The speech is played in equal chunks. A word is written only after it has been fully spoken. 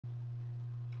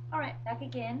Alright, back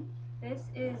again. This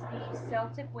is the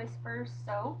Celtic Whispers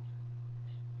soap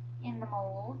in the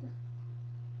mold.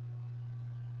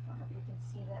 I don't know if you can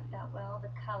see that well, the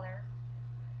color.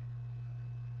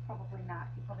 Probably not.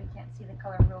 You probably can't see the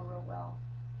color real well.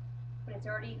 But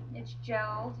it's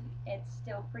gelled. It's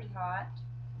still pretty hot.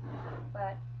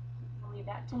 But we'll leave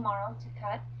that tomorrow to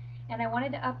cut. And I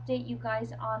wanted to update you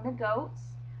guys on the goats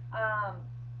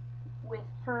with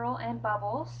Pearl and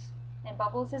Bubbles. And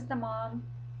Bubbles is the mom,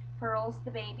 Pearl's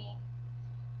the baby.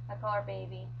 I call her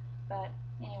baby, but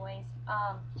anyways,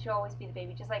 she'll always be the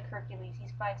baby, just like Hercules.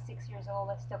 He's 5, 6 years old.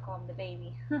 I still call him the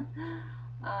baby.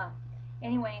 um,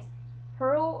 anyways,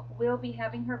 Pearl will be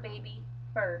having her baby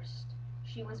first.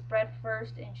 She was bred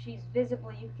first, and she's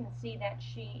visibly, you can see that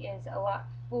she is a lot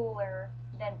fuller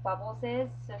than Bubbles is,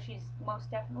 so she's most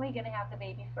definitely going to have the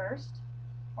baby first,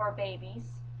 or babies,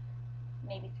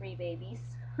 maybe 3 babies.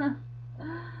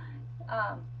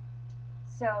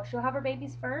 So she'll have her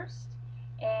babies first,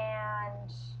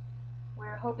 and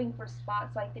we're hoping for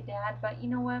spots like the dad, but you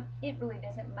know what? It really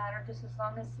doesn't matter, just as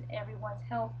long as everyone's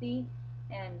healthy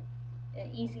and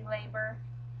easy labor.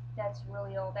 That's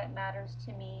really all that matters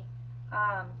to me.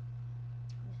 Um,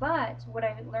 but what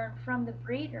I learned from the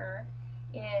breeder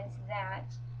is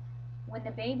that when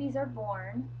the babies are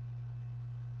born,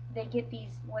 they get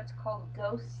these what's called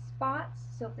ghost spots.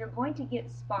 So if they're going to get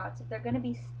spots, if they're going to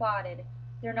be spotted,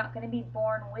 they're not going to be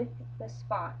born with the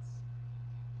spots.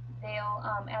 They'll,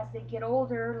 as they get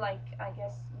older, like I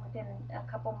guess within a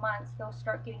couple months, they'll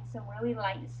start getting some really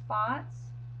light spots,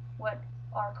 what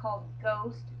are called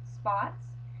ghost spots.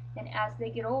 And as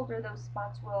they get older, those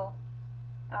spots will,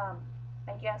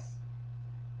 I guess,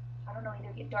 I don't know,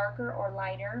 either get darker or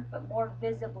lighter, but more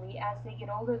visibly. As they get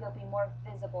older, they'll be more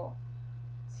visible.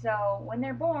 So when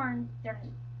they're born,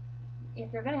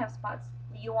 if they're going to have spots,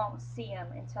 you won't see them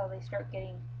until they start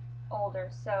getting older.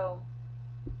 So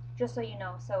just so you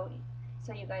know, so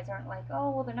you guys aren't like, oh,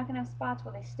 well, they're not going to have spots.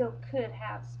 Well, they still could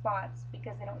have spots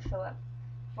because they don't show up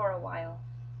for a while.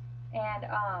 And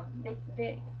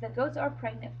the goats are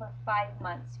pregnant for 5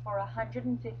 months, for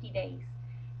 150 days.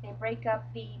 They break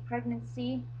up the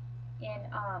pregnancy in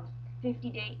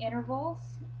 50-day intervals.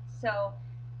 So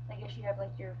I guess you have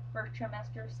like your first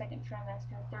trimester, second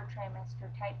trimester, third trimester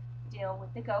type deal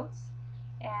with the goats.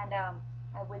 And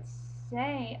I would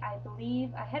say, I believe,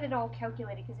 I had it all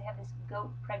calculated because they have this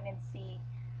goat pregnancy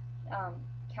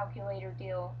calculator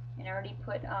deal, and I already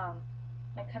put, I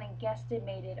kind of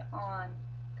guesstimated on,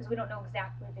 because we don't know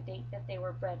exactly the date that they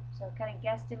were bred, so I kind of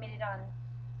guesstimated on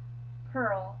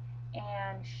Pearl,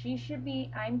 and she should be,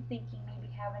 I'm thinking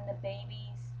maybe having the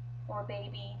babies, or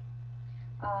baby,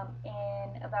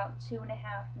 in about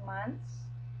 2.5 months.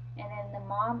 And then the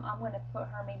mom, I'm going to put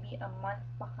her maybe a month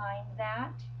behind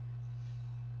that.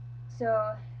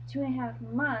 So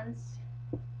 2.5 months,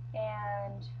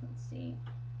 and let's see,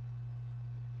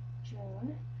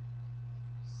 June.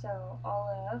 So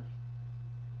all of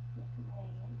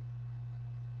May.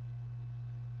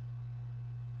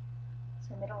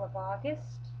 So middle of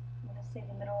August. I'm going to say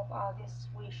the middle of August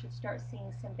we should start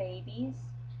seeing some babies,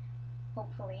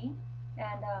 hopefully.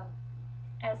 And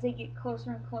as they get closer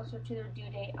and closer to their due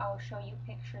date, I'll show you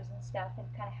pictures and stuff, and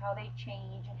kind of how they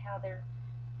change and how they're,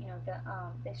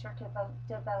 they start to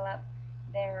develop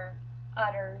their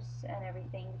udders and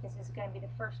everything, because this is going to be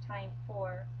the first time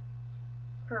for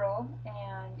Pearl,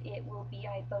 and it will be,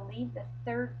 I believe, the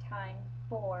third time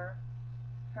for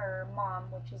her mom,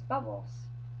 which is Bubbles.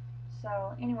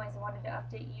 So anyways, I wanted to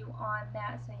update you on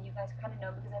that so you guys kind of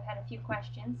know, because I've had a few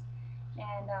questions,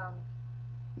 and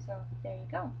so there you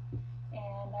go.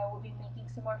 And I will be making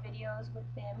some more videos with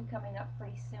them coming up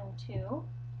pretty soon too.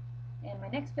 And my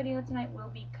next video tonight will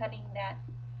be cutting that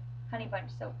honey bunch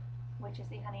soap, which is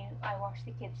the honey I wash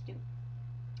the kids do.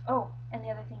 Oh, and the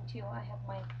other thing too,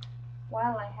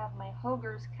 while I have my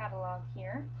Hoger's catalog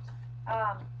here,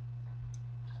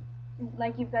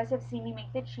 like you guys have seen me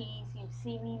make the cheese, you've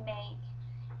seen me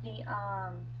make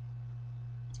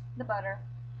the butter.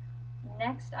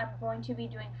 Next, I'm going to be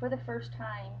doing, for the first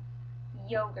time,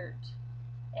 yogurt.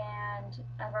 And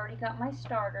I've already got my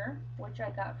starter, which I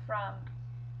got from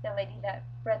the lady that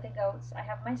bred the goats. I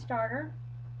have my starter,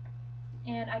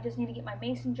 and I just need to get my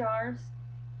mason jars,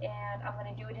 and I'm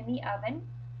going to do it in the oven.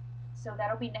 So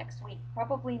that'll be next week.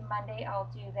 Probably Monday I'll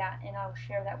do that, and I'll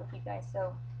share that with you guys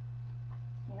so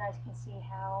you guys can see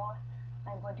how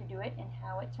I'm going to do it and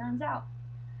how it turns out.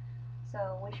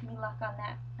 So wish me luck on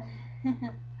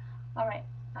that. Alright,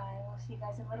 I will see you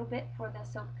guys in a little bit for the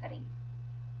soap cutting.